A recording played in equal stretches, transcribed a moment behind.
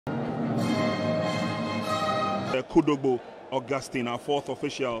Kudogbo Augustine, our fourth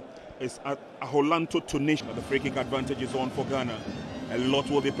official, is at Aholanto Tunisia. The free kick advantage is on for Ghana. A lot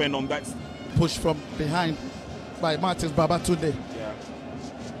will depend on that. Push from behind by Martins Babatunde. Yeah.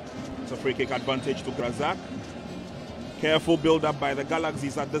 It's a free kick advantage to Grazak. Careful build up by the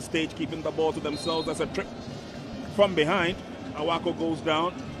Galaxies at this stage, keeping the ball to themselves. That's a trip from behind. Awako goes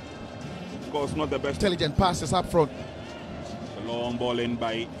down. Of course, not the best. Intelligent passes up front. A long ball in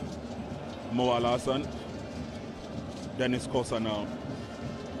by Mo Alassan. Dennis Kosa now.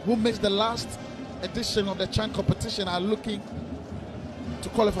 Who makes the last edition of the Chan competition are looking to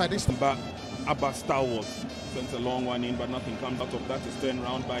qualify this time. But Abba Star Wars sent a long one in, but nothing comes out of that. It's turned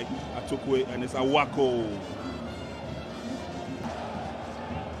around by Atukwe, and it's Awako.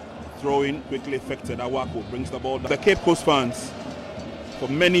 Throw in quickly affected. Awako brings the ball down. The Cape Coast fans, for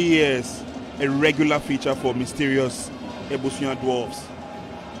many years, a regular feature for mysterious Ebusuan dwarves.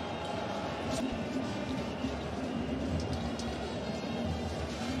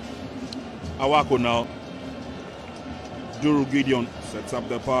 Awako now. Duru Gideon sets up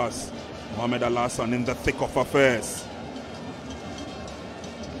the pass. Mohamed Alassan in the thick of affairs.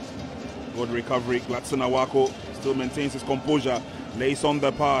 Good recovery. Gladson Awako still maintains his composure. Lays on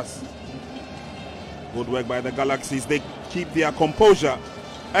the pass. Good work by the Galaxies. They keep their composure.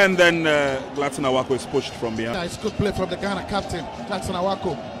 And then Gladson Awako is pushed from behind. Yeah, it's good play from the Ghana captain, Gladson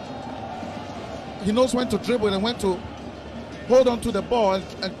Awako. He knows when to dribble and when to hold on to the ball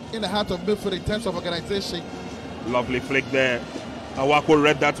and in the heart of midfield in terms of organization. Lovely flick there. Awako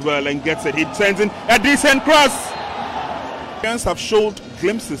read that well and gets it. He turns in a decent cross. Fans have showed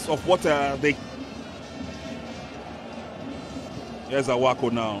glimpses of what they... Here's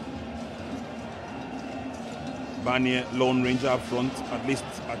Awako now. Barnier, Lone Ranger up front, at least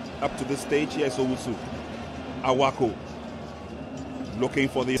up to this stage. Here's Owusu. Awako looking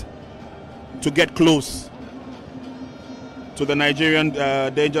for this to get close to the Nigerian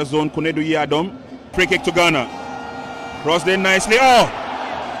danger zone. Kunedu Yadom. Free kick to Ghana. Crossed in nicely. Oh!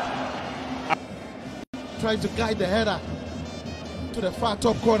 Trying to guide the header to the far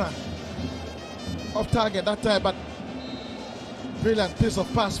top corner. Off target that time, but brilliant piece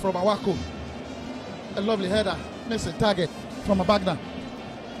of pass from Awako. A lovely header. Missing target from Abagna.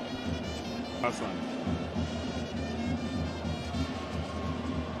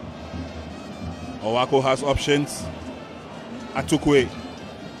 Awako has options. Atukwe.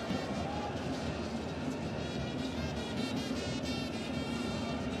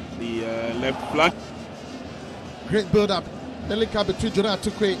 The left flank. Great build-up. The link up between Jordan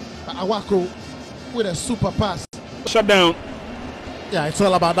Atukwe and Awako with a super pass. Shut down. Yeah, it's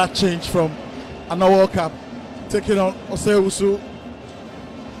all about that change from an World Cup, taking on Oseusu,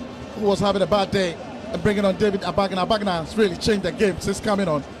 who was having a bad day, and bringing on David Abagna. Abagna has really changed the game since coming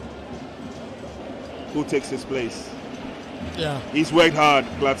on. Who takes his place? Yeah. He's worked hard,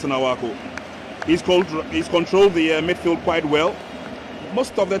 Gladson Awako. He's controlled the midfield quite well.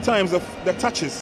 Most of the times, the touches